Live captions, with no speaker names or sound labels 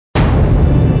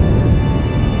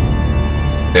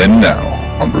And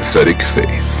now, on Prophetic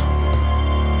Faith.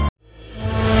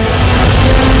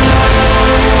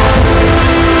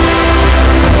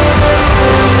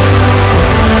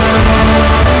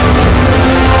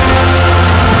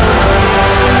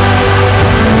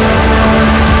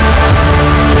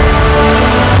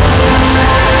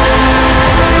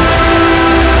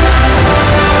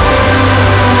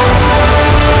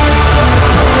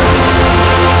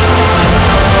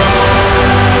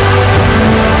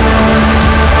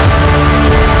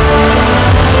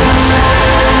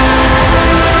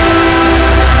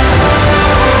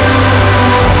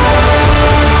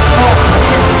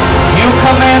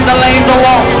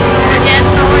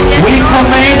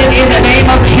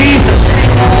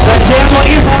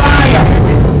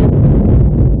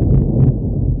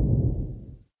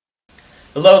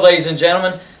 Hello, ladies and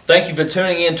gentlemen. Thank you for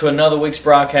tuning in to another week's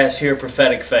broadcast here at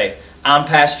Prophetic Faith. I'm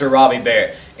Pastor Robbie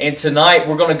Barrett, and tonight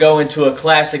we're going to go into a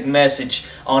classic message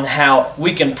on how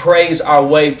we can praise our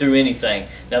way through anything.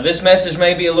 Now, this message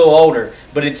may be a little older,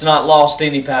 but it's not lost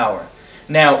any power.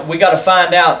 Now, we got to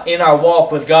find out in our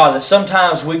walk with God that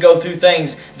sometimes we go through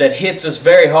things that hits us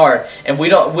very hard, and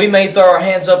we may throw our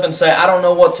hands up and say, I don't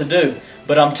know what to do.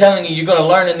 But I'm telling you, you're going to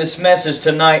learn in this message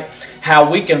tonight how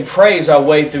we can praise our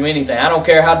way through anything. I don't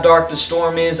care how dark the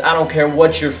storm is. I don't care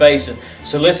what you're facing.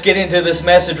 So let's get into this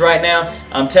message right now.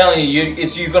 I'm telling you,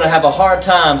 you're going to have a hard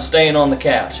time staying on the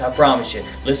couch. I promise you.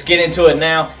 Let's get into it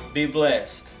now. Be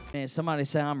blessed. Man, somebody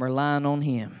say, I'm relying on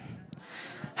Him.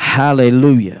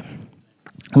 Hallelujah.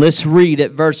 Let's read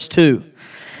at verse 2.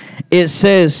 It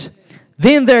says,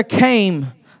 Then there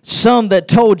came some that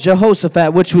told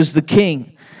Jehoshaphat, which was the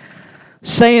king,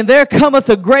 saying, There cometh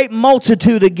a great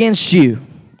multitude against you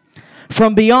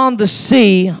from beyond the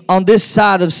sea on this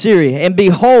side of Syria. And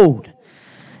behold,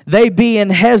 they be in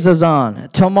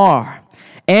Hazazon Tamar,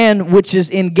 and which is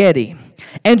in Gedi.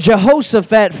 And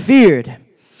Jehoshaphat feared,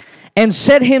 and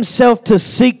set himself to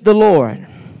seek the Lord.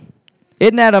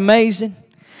 Isn't that amazing?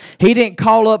 He didn't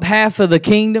call up half of the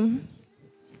kingdom.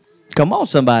 Come on,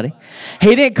 somebody.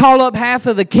 He didn't call up half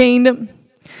of the kingdom.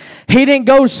 He didn't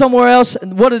go somewhere else.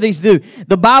 What did he do?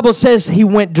 The Bible says he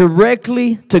went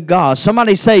directly to God.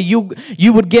 Somebody say you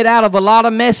would get out of a lot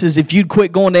of messes if you'd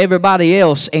quit going to everybody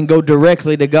else and go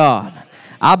directly to God.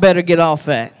 I better get off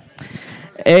that.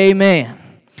 Amen.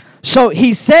 So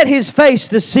he set his face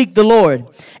to seek the Lord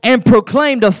and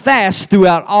proclaimed a fast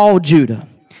throughout all Judah.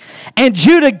 And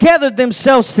Judah gathered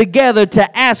themselves together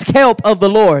to ask help of the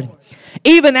Lord.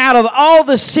 Even out of all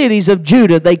the cities of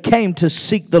Judah, they came to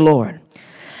seek the Lord.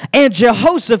 And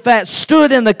Jehoshaphat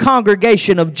stood in the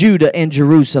congregation of Judah in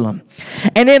Jerusalem,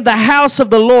 and in the house of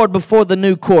the Lord before the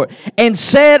new court, and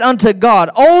said unto God,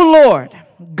 O Lord,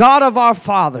 God of our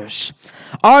fathers,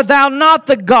 art thou not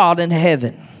the God in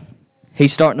heaven?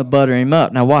 He's starting to butter him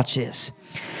up. Now watch this.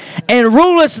 And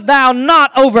rulest thou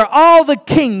not over all the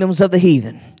kingdoms of the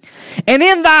heathen? And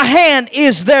in thy hand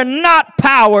is there not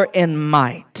power and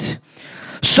might,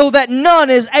 so that none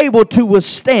is able to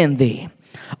withstand thee?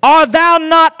 Art thou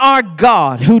not our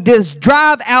God, who didst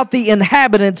drive out the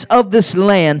inhabitants of this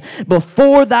land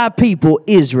before thy people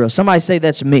Israel? Somebody say,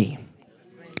 that's me.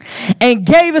 And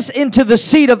gave us into the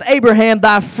seed of Abraham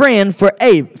thy friend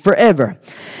forever.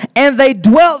 And they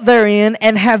dwelt therein,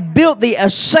 and have built thee a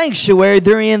sanctuary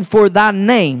therein for thy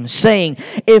name, saying,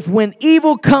 If when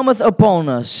evil cometh upon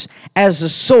us, as a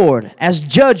sword, as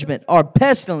judgment, or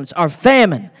pestilence, or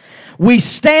famine, we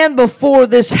stand before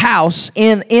this house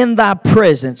in thy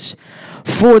presence,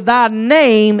 for thy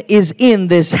name is in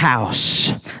this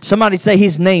house. Somebody say,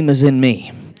 his name is in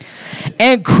me.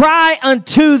 And cry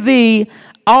unto thee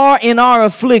in our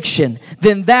affliction,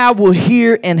 then thou wilt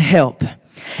hear and help.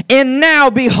 And now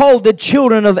behold, the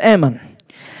children of Ammon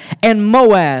and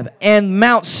Moab and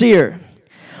Mount Seir,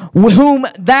 whom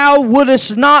thou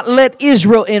wouldest not let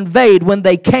Israel invade when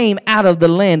they came out of the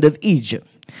land of Egypt.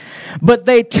 But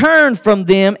they turned from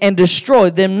them and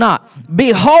destroyed them not.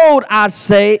 Behold, I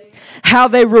say, how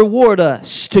they reward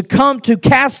us to come to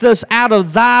cast us out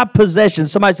of thy possession.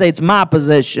 Somebody say, it's my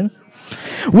possession,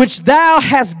 which thou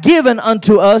hast given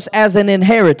unto us as an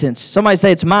inheritance. Somebody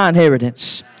say, it's my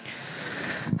inheritance.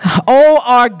 O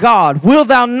our God, wilt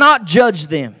thou not judge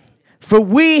them? For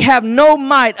we have no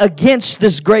might against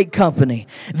this great company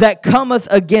that cometh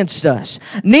against us,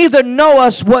 neither know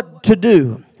us what to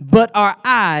do, but our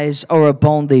eyes are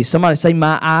upon thee. Somebody say,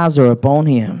 my eyes are upon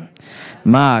him.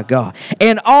 My God.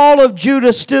 And all of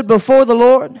Judah stood before the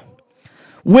Lord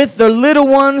with their little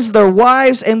ones, their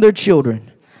wives, and their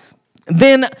children.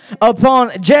 Then upon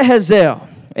Jehaziel,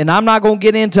 and I'm not going to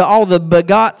get into all the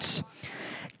begots,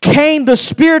 came the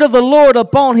Spirit of the Lord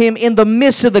upon him in the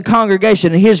midst of the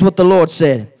congregation. And here's what the Lord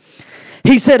said.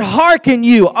 He said, hearken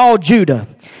you, all Judah,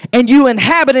 and you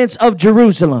inhabitants of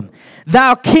Jerusalem,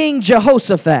 thou King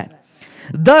Jehoshaphat.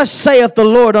 Thus saith the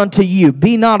Lord unto you,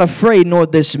 be not afraid nor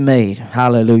dismayed.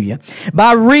 Hallelujah.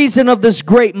 By reason of this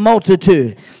great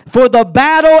multitude. For the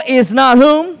battle is not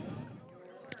whom?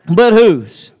 But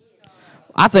whose?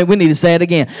 I think we need to say it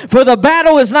again. For the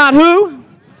battle is not who?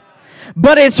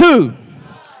 But it's who?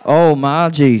 Oh my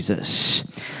Jesus.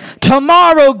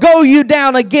 Tomorrow go you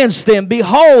down against them.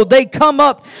 Behold, they come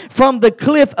up from the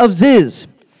cliff of Ziz.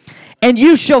 And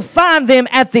you shall find them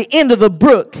at the end of the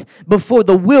brook before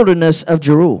the wilderness of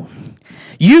Jeruel.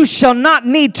 You shall not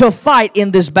need to fight in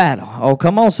this battle. Oh,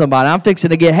 come on, somebody. I'm fixing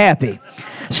to get happy.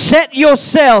 Set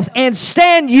yourselves and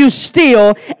stand you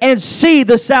still and see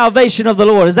the salvation of the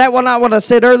Lord. Is that what I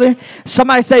said earlier?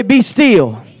 Somebody say, be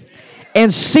still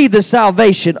and see the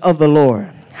salvation of the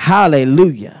Lord.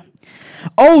 Hallelujah.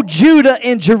 O Judah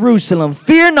and Jerusalem,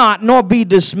 fear not nor be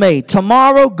dismayed.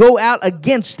 Tomorrow go out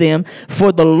against them,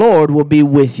 for the Lord will be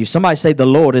with you. Somebody say, the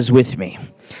Lord is with me.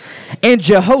 And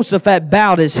Jehoshaphat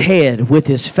bowed his head with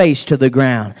his face to the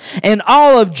ground. And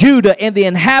all of Judah and the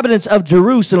inhabitants of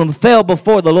Jerusalem fell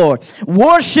before the Lord,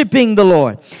 worshiping the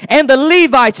Lord. And the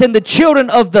Levites and the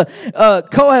children of the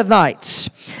Kohathites,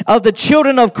 of the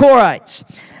children of Korites,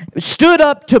 stood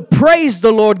up to praise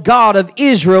the Lord God of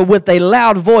Israel with a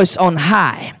loud voice on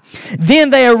high. Then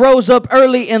they arose up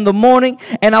early in the morning,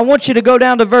 and I want you to go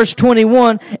down to verse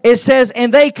 21. It says,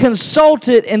 and they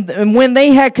consulted, and when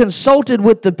they had consulted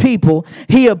with the people,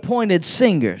 he appointed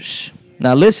singers.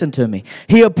 Now listen to me.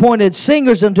 He appointed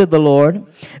singers unto the Lord,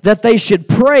 that they should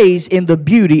praise in the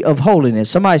beauty of holiness.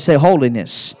 Somebody say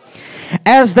holiness.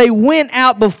 As they went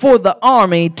out before the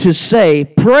army to say,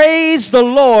 praise the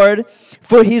Lord,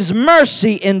 for his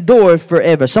mercy endureth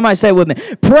forever. Somebody say it with me.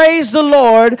 Praise the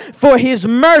Lord, for his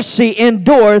mercy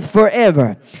endureth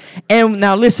forever. And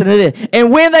now listen to this. And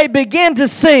when they began to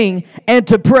sing and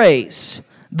to praise,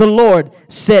 the Lord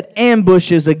set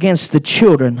ambushes against the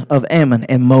children of Ammon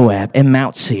and Moab and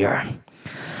Mount Seir,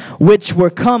 which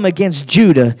were come against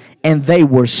Judah, and they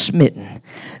were smitten.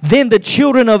 Then the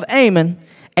children of Ammon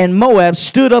and Moab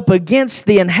stood up against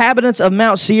the inhabitants of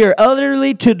Mount Seir,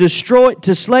 utterly to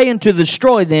slay and to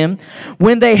destroy them,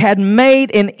 when they had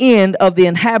made an end of the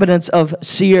inhabitants of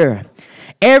Seir.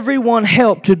 Everyone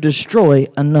helped to destroy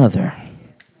another.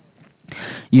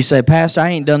 You say, Pastor,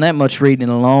 I ain't done that much reading in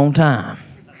a long time.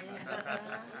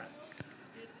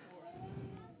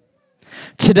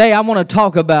 Today I want to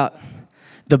talk about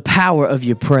the power of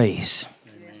your praise.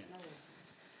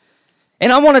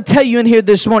 And I want to tell you in here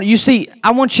this morning, you see, I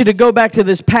want you to go back to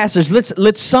this passage.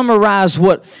 Let's summarize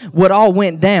what all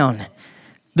went down.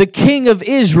 The king of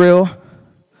Israel,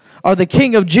 or the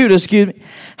king of Judah,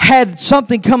 had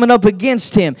something coming up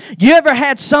against him. You ever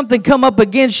had something come up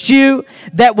against you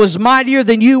that was mightier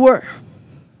than you were?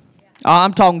 Oh,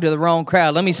 I'm talking to the wrong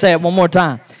crowd. Let me say it one more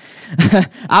time.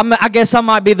 I guess I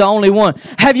might be the only one.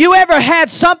 Have you ever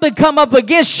had something come up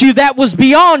against you that was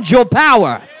beyond your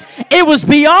power? It was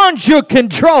beyond your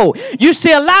control. You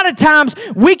see, a lot of times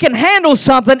we can handle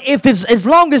something as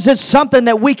long as it's something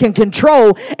that we can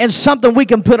control and something we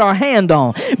can put our hand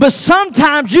on. But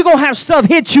sometimes you're going to have stuff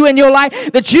hit you in your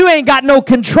life that you ain't got no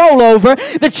control over,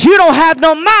 that you don't have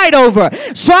no might over.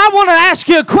 So I want to ask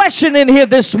you a question in here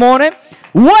this morning.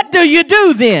 What do you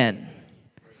do then?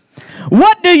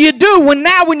 What do you do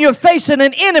when you're facing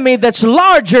an enemy that's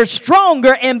larger,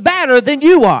 stronger, and badder than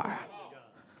you are?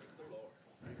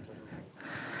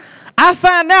 I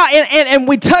found out, and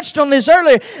we touched on this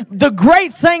earlier, the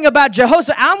great thing about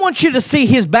Jehoshaphat, I want you to see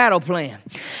his battle plan.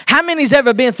 How many's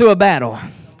ever been through a battle?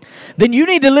 Then you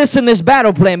need to listen to this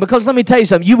battle plan, because let me tell you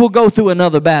something, you will go through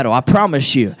another battle, I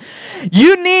promise you.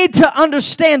 You need to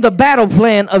understand the battle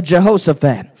plan of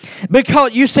Jehoshaphat.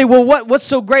 Because you say, well, what's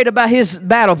so great about his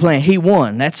battle plan? He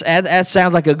won. That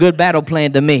sounds like a good battle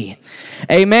plan to me.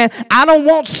 Amen. I don't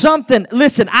want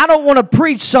to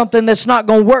preach something that's not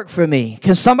going to work for me.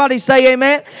 Can somebody say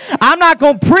amen? I'm not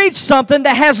going to preach something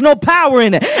that has no power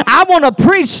in it. I want to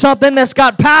preach something that's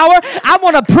got power. I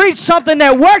want to preach something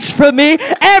that works for me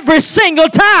every single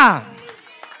time.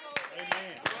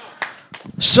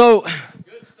 So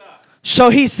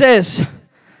he says,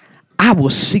 I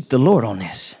will seek the Lord on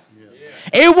this.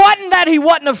 It wasn't that he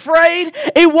wasn't afraid.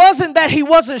 It wasn't that he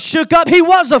wasn't shook up. He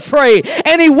was afraid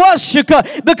and he was shook up,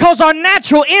 because our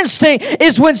natural instinct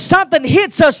is when something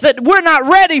hits us that we're not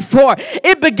ready for,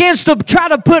 it begins to try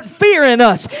to put fear in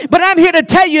us. But I'm here to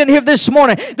tell you in here this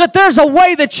morning that there's a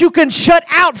way that you can shut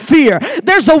out fear.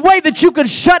 There's a way that you can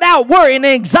shut out worry and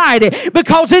anxiety,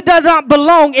 because it does not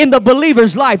belong in the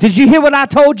believer's life. Did you hear what I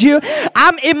told you?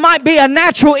 It might be a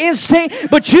natural instinct,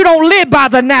 but you don't live by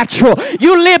the natural.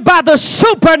 You live by the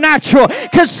supernatural.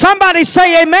 Because somebody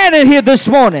say amen in here this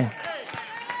morning.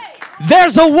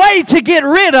 There's a way to get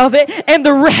rid of it, and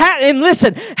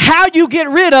listen, how you get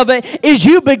rid of it is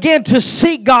you begin to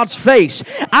seek God's face.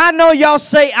 I know y'all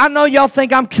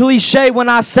think I'm cliche when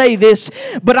I say this,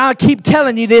 but I keep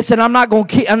telling you this, and I'm not going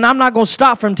to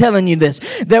stop from telling you this,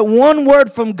 that one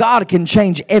word from God can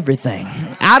change everything.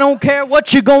 I don't care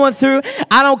what you're going through.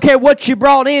 I don't care what you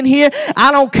brought in here.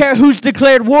 I don't care who's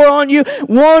declared war on you.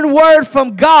 One word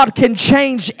from God can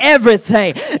change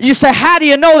everything. You say, how do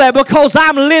you know that? Because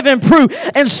I'm living proof.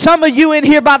 And some of you in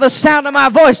here, by the sound of my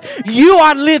voice, you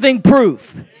are living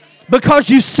proof. Because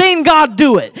you've seen God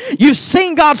do it. You've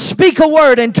seen God speak a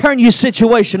word and turn your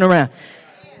situation around.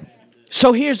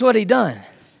 So here's what he done.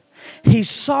 He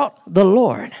sought the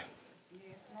Lord.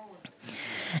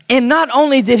 And not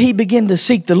only did he begin to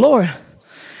seek the Lord,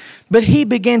 but he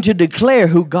began to declare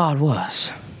who God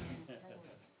was.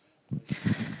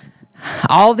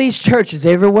 All these churches,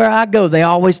 everywhere I go, they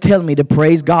always tell me to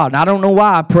praise God. And I don't know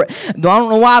why I don't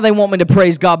know why they want me to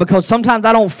praise God, because sometimes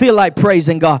I don't feel like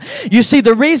praising God. You see,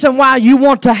 the reason why you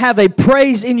want to have a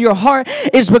praise in your heart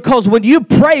is because when you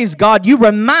praise God, you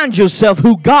remind yourself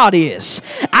who God is.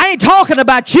 I ain't talking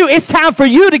about you. It's time for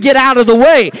you to get out of the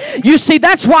way. You see,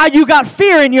 that's why you got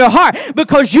fear in your heart,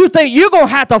 because you think you're going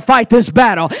to have to fight this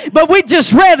battle. But we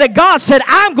just read that God said,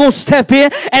 I'm going to step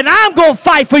in and I'm going to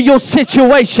fight for your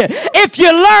situation. If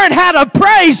you learn how to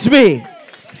praise me.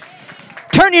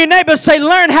 Turn to your neighbor and say,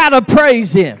 learn how to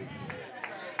praise him.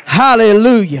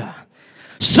 Hallelujah.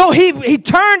 So he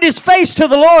turned his face to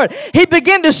the Lord. He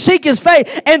began to seek his face.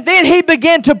 And then he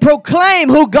began to proclaim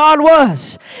who God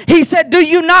was. He said, do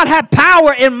you not have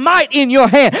power and might in your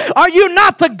hand? Are you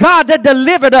not the God that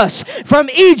delivered us from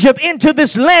Egypt into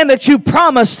this land that you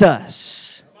promised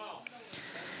us?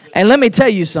 And let me tell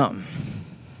you something.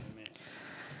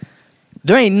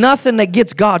 There ain't nothing that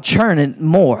gets God churning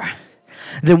more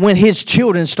than when his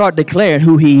children start declaring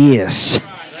who he is.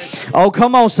 Oh,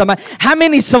 come on, somebody. How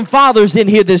many some fathers in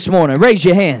here this morning? Raise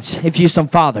your hands if you're some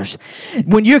fathers.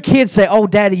 When your kids say, oh,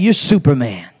 Daddy, you're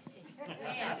Superman.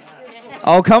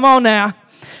 Oh, come on now.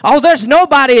 Oh, there's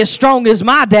nobody as strong as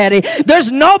my daddy.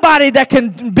 There's nobody that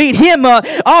can beat him up.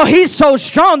 Oh, he's so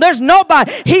strong. There's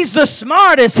nobody. He's the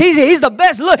smartest. He's the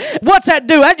best. Look, what's that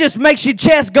do? That just makes your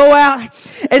chest go out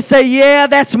and say, yeah,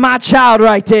 that's my child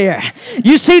right there.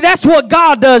 You see, that's what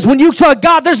God does. When you say,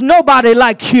 God, there's nobody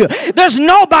like you. There's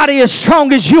nobody as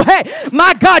strong as you. Hey,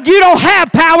 my God, you don't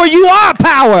have power. You are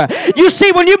power. You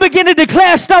see, when you begin to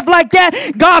declare stuff like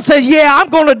that, God says, yeah, I'm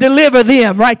going to deliver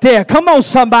them right there. Come on,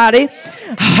 somebody.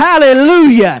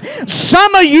 Hallelujah.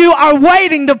 Some of you are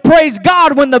waiting to praise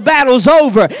God when the battle's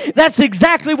over. That's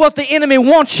exactly what the enemy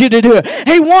wants you to do.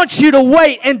 He wants you to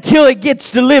wait until it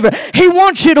gets delivered. He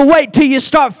wants you to wait till you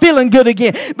start feeling good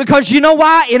again. Because you know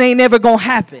why? It ain't never going to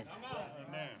happen.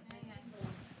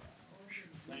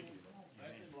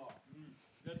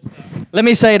 Let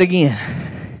me say it again.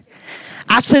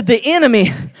 I said the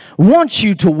enemy wants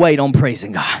you to wait on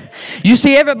praising God. You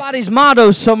see, everybody's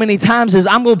motto so many times is,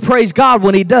 I'm going to praise God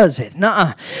when he does it.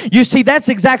 Nuh-uh. You see, that's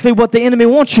exactly what the enemy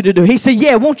wants you to do. He said,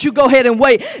 yeah, won't you go ahead and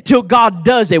wait till God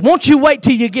does it? Won't you wait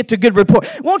till you get the good report?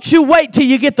 Won't you wait till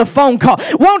you get the phone call?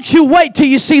 Won't you wait till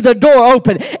you see the door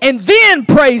open and then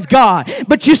praise God?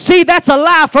 But you see, that's a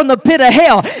lie from the pit of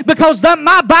hell, because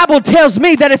my Bible tells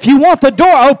me that if you want the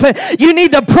door open, you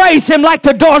need to praise him like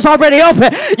the door's already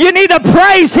open. You need to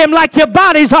praise him like your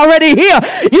body's already here.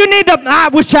 You need to, I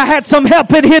wish I had some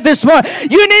help in here this morning.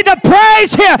 You need to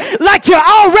praise him like you're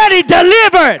already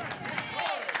delivered.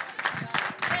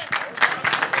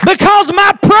 Because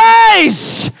my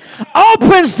praise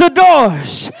opens the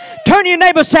doors. Turn to your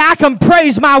neighbor and say, I can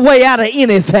praise my way out of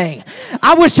anything.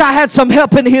 I wish I had some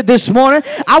help in here this morning.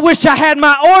 I wish I had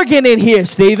my organ in here,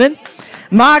 Stephen.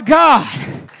 My God.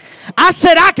 I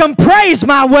said I can praise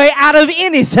my way out of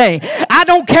anything. I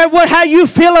don't care how you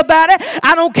feel about it.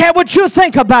 I don't care what you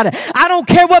think about it. I don't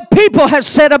care what people have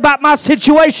said about my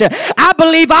situation. I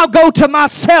believe I'll go to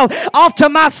myself, off to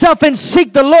myself, and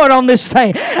seek the Lord on this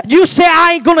thing. You say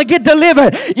I ain't going to get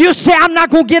delivered. You say I'm not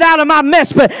going to get out of my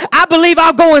mess, but I believe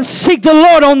I'll go and seek the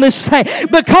Lord on this thing.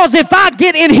 Because if I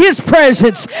get in His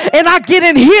presence and I get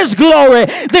in His glory,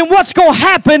 then what's going to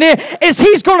happen is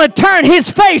He's going to turn His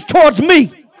face towards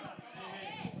me.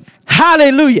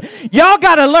 Hallelujah. Y'all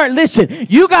got to learn. Listen,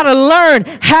 you got to learn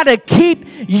how to keep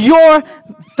your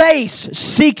face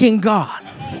seeking God.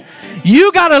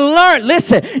 You got to learn.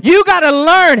 Listen, you got to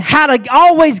learn how to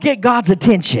always get God's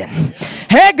attention.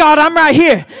 Hey, God, I'm right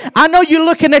here. I know you're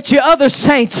looking at your other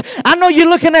saints. I know you're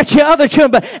looking at your other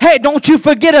children, but hey, don't you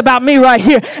forget about me right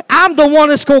here. I'm the one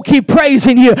that's going to keep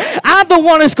praising you. I'm the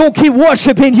one that's going to keep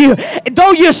worshiping you.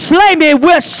 Though you slay me,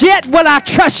 yet will I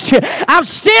trust you. I'm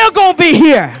still going to be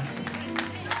here.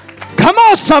 Come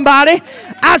on, somebody.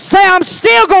 I say I'm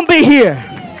still going to be here.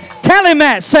 Tell him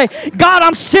that. Say, God,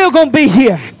 I'm still going to be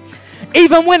here.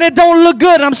 Even when it don't look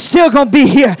good, I'm still going to be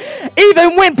here.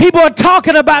 Even when people are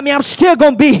talking about me, I'm still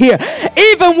going to be here.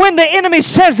 Even when the enemy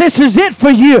says this is it for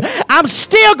you, I'm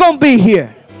still going to be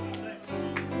here.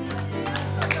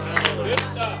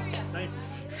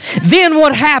 Then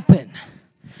what happened?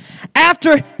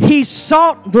 After he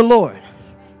sought the Lord,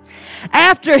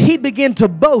 after he began to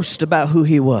boast about who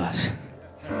he was.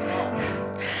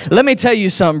 Let me tell you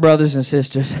something, brothers and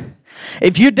sisters.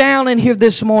 If you're down in here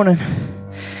this morning,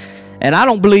 and I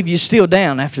don't believe you're still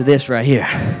down after this right here.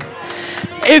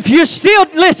 If you're still,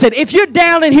 listen, if you're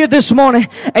down in here this morning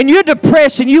and you're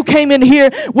depressed and you came in here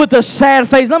with a sad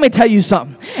face, let me tell you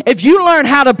something. If you learn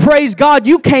how to praise God,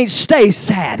 you can't stay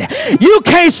sad. You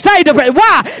can't stay depressed.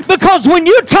 Why? Because when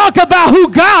you talk about who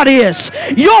God is,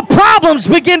 your problems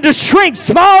begin to shrink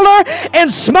smaller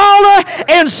and smaller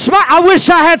and smaller. I wish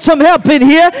I had some help in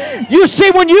here. You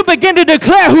see, when you begin to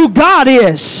declare who God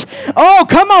is, oh,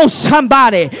 come on,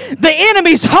 somebody. The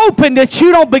enemy's hoping that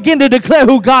you don't begin to declare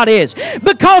who God is.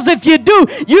 Because if you do,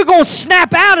 you're going to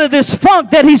snap out of this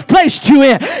funk that he's placed you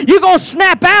in. You're going to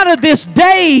snap out of this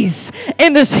daze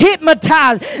and this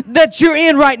hypnotized that you're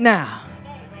in right now.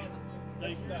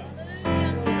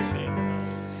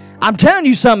 I'm telling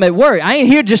you something at work. I ain't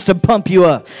here just to pump you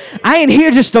up. I ain't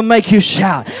here just to make you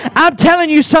shout. I'm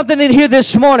telling you something in here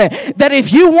this morning, that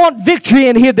if you want victory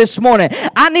in here this morning,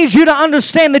 I need you to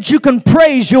understand that you can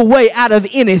praise your way out of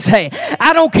anything.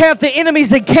 I don't care if the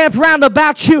enemy's encamped round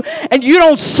about you and you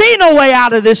don't see no way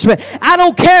out of this. I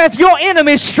don't care if your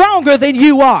enemy's stronger than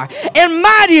you are and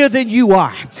mightier than you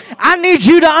are. I need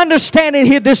you to understand in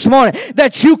here this morning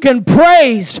that you can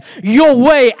praise your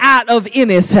way out of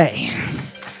anything.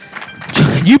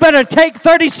 You better take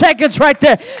 30 seconds right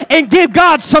there and give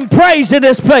God some praise in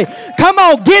this place. Come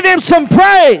on, give him some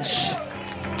praise.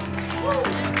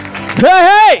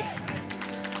 Hey, hey.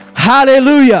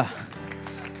 Hallelujah.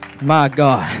 My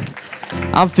God.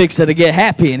 I'm fixing to get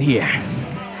happy in here.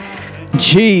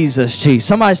 Jesus, Jesus.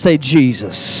 Somebody say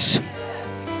Jesus.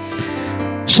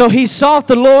 So he sought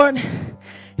the Lord.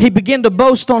 He began to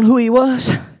boast on who he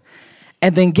was.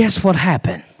 And then guess what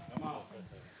happened?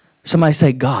 Somebody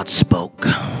say, God spoke.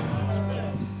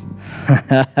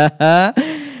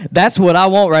 That's what I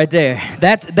want right there.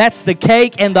 That's the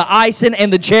cake and the icing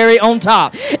and the cherry on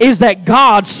top, is that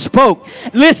God spoke.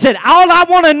 Listen, all I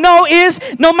want to know is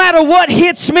no matter what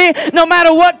hits me, no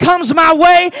matter what comes my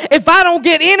way, if I don't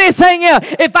get anything else,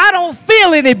 if I don't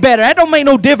feel any better, that don't make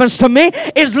no difference to me.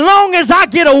 As long as I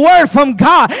get a word from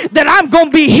God that I'm going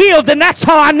to be healed, then that's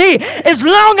all I need. As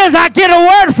long as I get a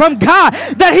word from God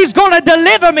that he's going to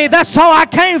deliver me, that's all I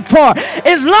came for.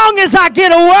 As long as I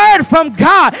get a word from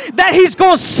God that he's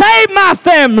going to save my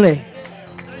family.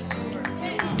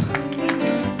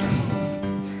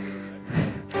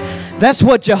 That's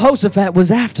what Jehoshaphat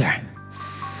was after.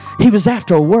 He was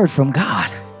after a word from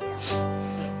God.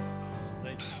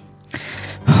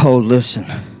 Oh, listen.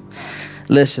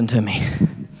 Listen to me.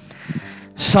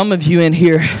 Some of you in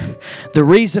here, the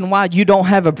reason why you don't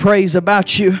have a praise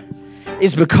about you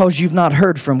is because you've not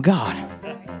heard from God.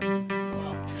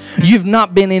 You've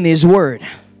not been in his word.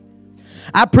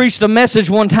 I preached a message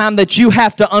one time that you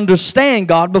have to understand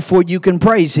God before you can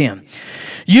praise him.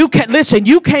 You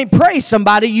can't praise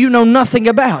somebody you know nothing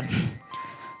about.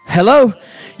 Hello?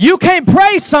 You can't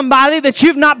praise somebody that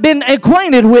you've not been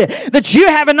acquainted with, that you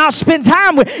haven't not spent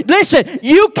time with. Listen,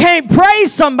 you can't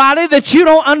praise somebody that you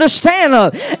don't understand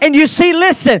of. And you see,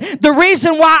 listen, the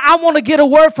reason why I want to get a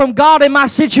word from God in my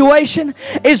situation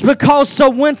is because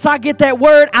so once I get that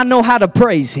word, I know how to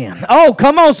praise Him. Oh,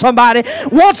 come on, somebody.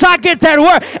 Once I get that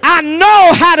word, I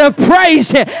know how to praise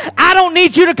Him. I don't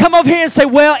need you to come over here and say,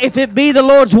 well, if it be the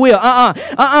Lord's will.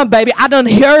 Baby. I done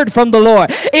heard from the Lord.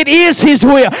 It is His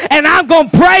will. And I'm going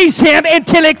to praise Him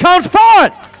until it comes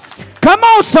forward. Come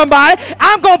on, somebody.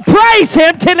 I'm going to praise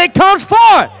Him till it comes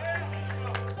forward.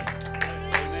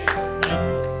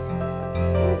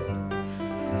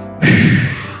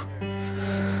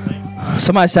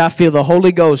 Somebody say, I feel the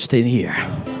Holy Ghost in here.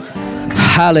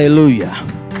 Hallelujah.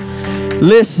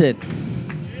 Listen.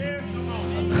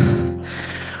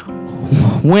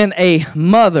 When a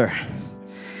mother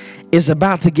is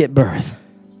about to get birth,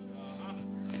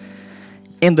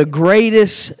 in the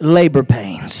greatest labor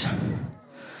pains,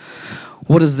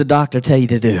 what does the doctor tell you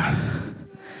to do?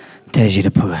 Tells you to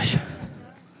push.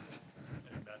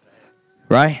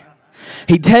 Right?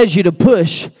 He tells you to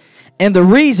push, and the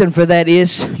reason for that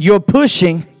is your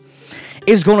pushing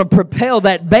is going to propel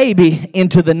that baby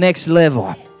into the next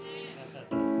level.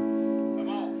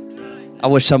 I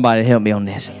wish somebody helped me on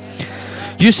this.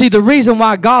 You see, the reason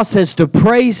why God says to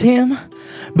praise Him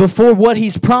before what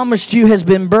He's promised you has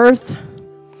been birthed,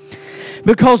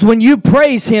 because when you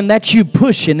praise Him, that's you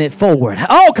pushing it forward.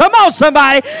 Oh, come on,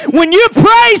 somebody. When you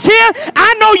praise Him,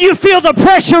 I know you feel the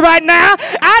pressure right now.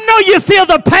 I know you feel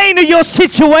the pain of your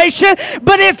situation.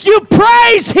 But if you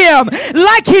praise Him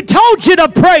like He told you to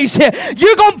praise Him,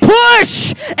 you're going to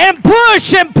push and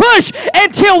push and push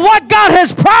until what God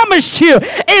has promised you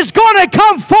is going to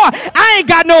come forth. I ain't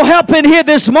got no help in here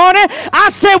this morning. I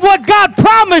said what God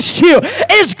promised you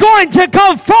is going to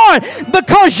come forth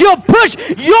because your push,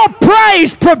 your praise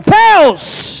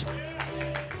propels.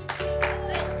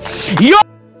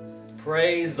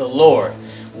 Praise the Lord.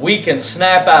 We can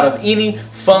snap out of any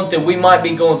funk that we might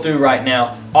be going through right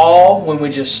now, all when we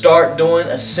just start doing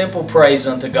a simple praise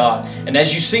unto God. And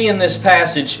as you see in this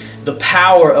passage, the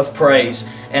power of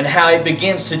praise and how it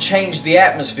begins to change the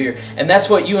atmosphere. And that's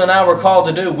what you and I were called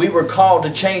to do. We were called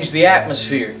to change the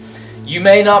atmosphere. You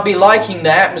may not be liking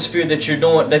the atmosphere that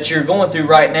you're going through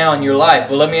right now in your life.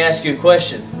 Well, let me ask you a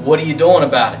question. What are you doing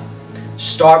about it?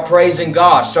 Start praising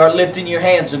God. Start lifting your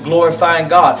hands and glorifying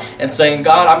God and saying,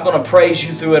 God, I'm going to praise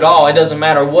you through it all. It doesn't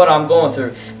matter what I'm going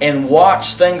through. And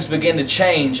watch things begin to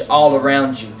change all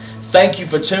around you. Thank you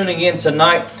for tuning in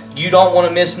tonight. You don't want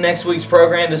to miss next week's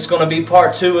program. This is going to be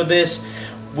part 2 of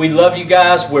this. We love you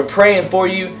guys. We're praying for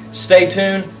you. Stay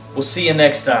tuned. We'll see you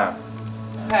next time.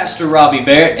 Pastor Robbie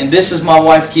Barrett, and this is my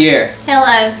wife, Kiera.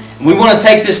 Hello. We want to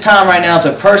take this time right now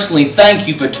to personally thank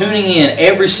you for tuning in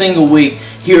every single week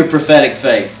here at Prophetic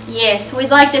Faith. Yes, we'd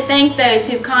like to thank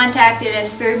those who contacted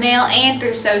us through mail and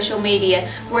through social media.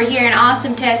 We're hearing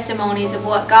awesome testimonies of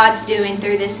what God's doing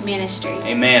through this ministry.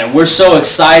 Amen. And we're so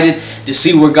excited to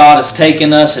see where God has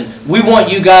taken us, and we want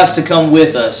you guys to come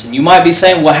with us. And you might be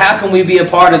saying, well, how can we be a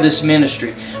part of this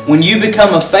ministry? When you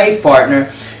become a faith partner,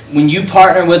 when you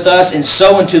partner with us and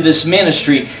sow into this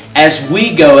ministry, as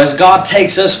we go, as God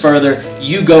takes us further,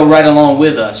 you go right along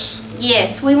with us.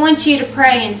 Yes, we want you to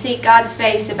pray and seek God's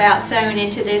face about sowing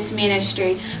into this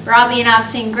ministry. Robbie and I have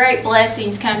seen great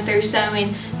blessings come through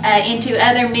sowing into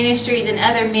other ministries and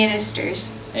other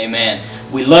ministers. Amen.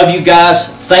 We love you guys.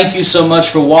 Thank you so much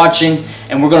for watching.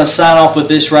 And we're going to sign off with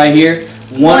this right here.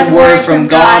 One word from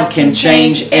God can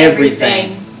change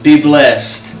everything. Be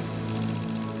blessed.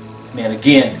 Man,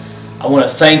 again, I want to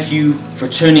thank you for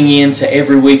tuning in to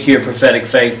every week here at Prophetic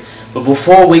Faith. But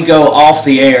before we go off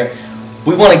the air,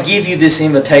 we want to give you this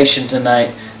invitation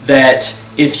tonight that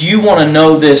if you want to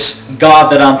know this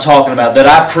God that I'm talking about, that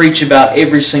I preach about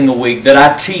every single week, that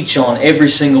I teach on every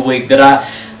single week, that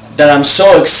I'm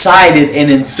so excited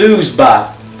and enthused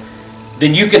by,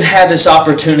 then you can have this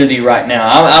opportunity right now.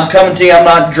 I'm coming to you. I'm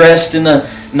not dressed in a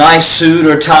nice suit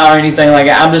or tie or anything like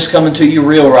that. I'm just coming to you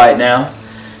real right now.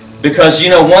 Because, you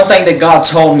know, one thing that God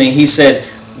told me, He said,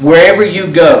 wherever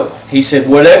you go, He said,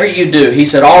 whatever you do, He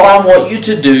said, all I want you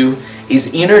to do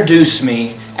is introduce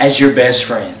me as your best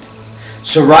friend.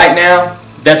 So right now,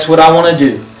 that's what I want to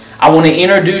do. I want to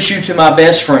introduce you to my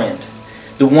best friend,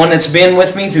 the one that's been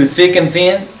with me through thick and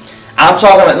thin. I'm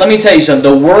talking about, let me tell you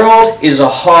something, the world is a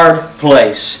hard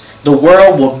place. The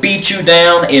world will beat you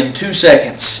down in 2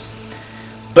 seconds.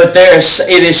 But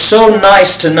it is so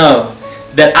nice to know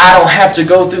that I don't have to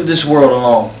go through this world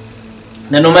alone.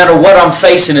 That no matter what I'm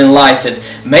facing in life, and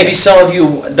maybe some of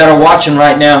you that are watching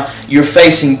right now, you're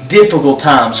facing difficult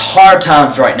times, hard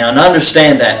times right now, and I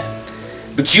understand that.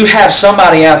 But you have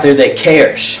somebody out there that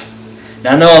cares.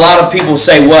 Now I know a lot of people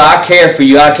say, well, I care for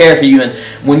you, and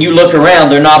when you look around,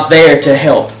 they're not there to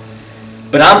help.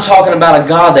 But I'm talking about a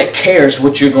God that cares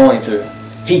what you're going through.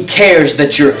 He cares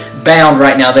that you're bound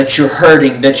right now, that you're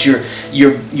hurting, that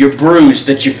you're bruised,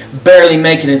 that you're barely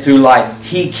making it through life.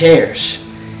 He cares.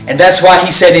 And that's why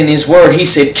He said in His Word, He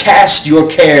said, cast your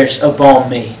cares upon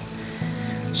me.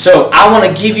 So I want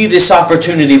to give you this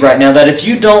opportunity right now that if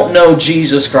you don't know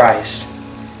Jesus Christ,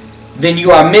 then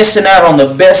you are missing out on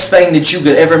the best thing that you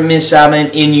could ever miss out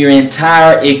in your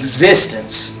entire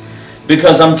existence.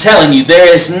 Because I'm telling you,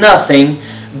 there is nothing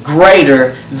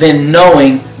greater than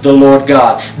knowing the Lord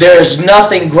God. There is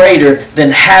nothing greater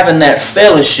than having that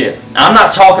fellowship. I'm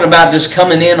not talking about just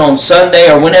coming in on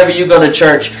Sunday or whenever you go to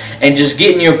church and just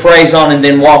getting your praise on and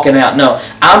then walking out. No,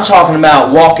 I'm talking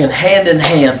about walking hand in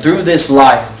hand through this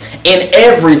life in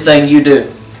everything you do.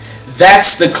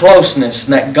 That's the closeness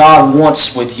that God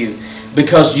wants with you.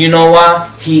 Because you know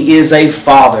why? He is a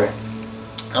Father.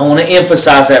 I want to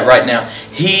emphasize that right now.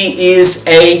 He is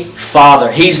a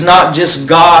Father. He's not just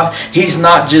God. He's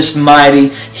not just mighty.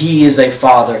 He is a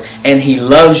Father. And He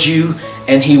loves you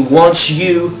and He wants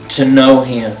you to know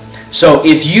Him. So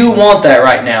if you want that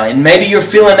right now, and maybe you're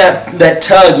feeling that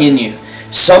tug in you,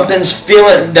 something's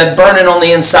feeling that burning on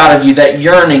the inside of you, that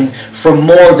yearning for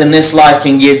more than this life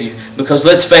can give you. Because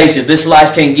let's face it, this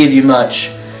life can't give you much.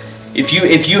 If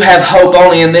you have hope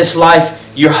only in this life,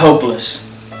 you're hopeless.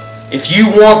 If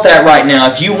you want that right now,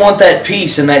 if you want that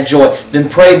peace and that joy, then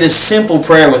pray this simple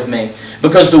prayer with me.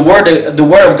 Because the Word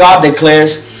of God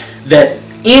declares that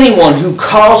anyone who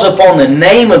calls upon the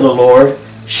name of the Lord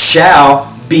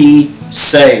shall be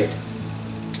saved.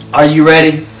 Are you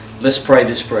ready? Let's pray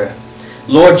this prayer.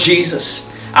 Lord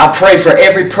Jesus, I pray for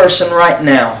every person right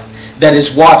now that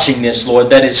is watching this, Lord,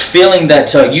 that is feeling that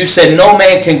tug. You said no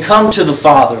man can come to the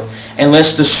Father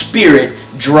unless the Spirit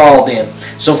draw them.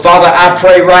 So Father, I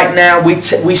pray right now we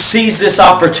seize this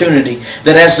opportunity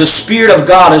that as the Spirit of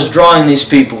God is drawing these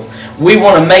people, we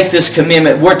want to make this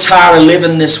commitment. We're tired of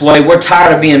living this way. We're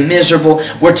tired of being miserable.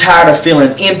 We're tired of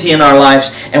feeling empty in our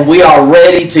lives, and we are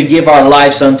ready to give our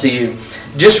lives unto you.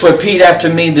 Just repeat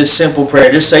after me this simple prayer.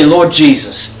 Just say, Lord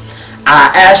Jesus,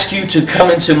 I ask you to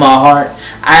come into my heart.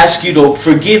 I ask you to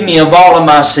forgive me of all of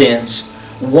my sins.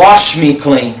 Wash me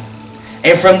clean.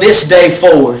 And from this day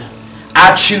forward,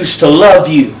 I choose to love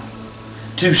you,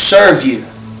 to serve you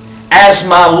as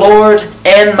my Lord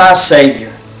and my Savior.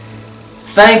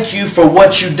 Thank you for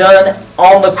what you've done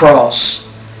on the cross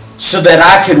so that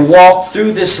I could walk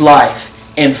through this life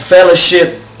in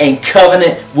fellowship and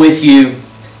covenant with you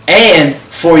and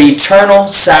for eternal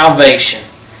salvation.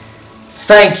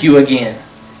 Thank you again.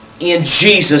 In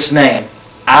Jesus' name,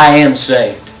 I am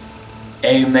saved.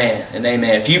 Amen and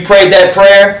amen. If you prayed that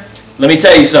prayer, let me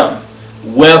tell you something.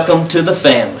 Welcome to the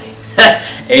family.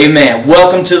 Amen.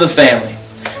 Welcome to the family.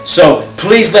 So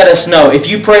please let us know. If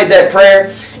you prayed that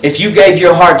prayer, if you gave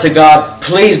your heart to God,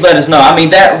 please let us know. I mean,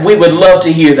 that we would love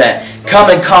to hear that. Come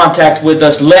in contact with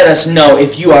us. Let us know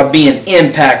if you are being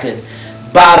impacted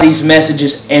by these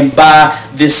messages and by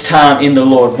this time in the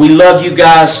Lord. We love you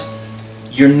guys.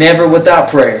 You're never without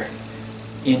prayer.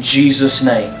 In Jesus'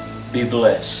 name, be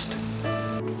blessed.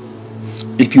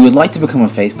 If you would like to become a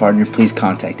faith partner, please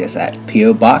contact us at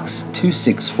P.O. Box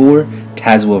 264,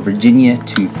 Tazewell, Virginia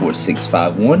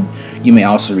 24651. You may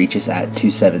also reach us at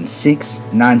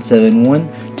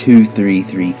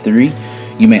 276-971-2333.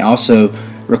 You may also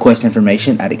request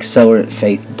information at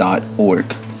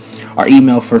acceleratefaith.org. Our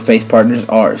email for faith partners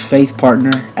are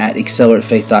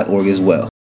faithpartner@acceleratefaith.org as well.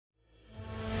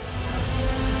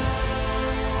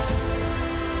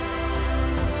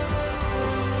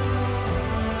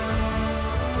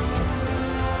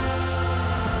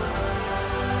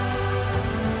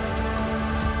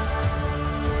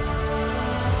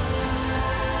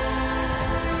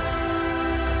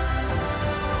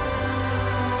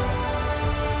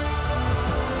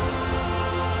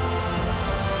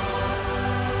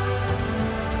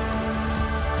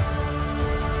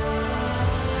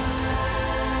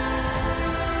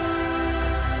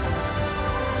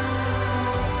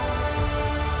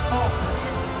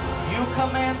 You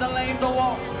command the lame to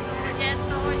walk. Yes,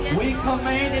 Lord. Yes, We Lord.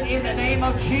 command it in the name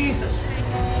of Jesus.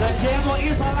 The devil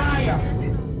is a liar.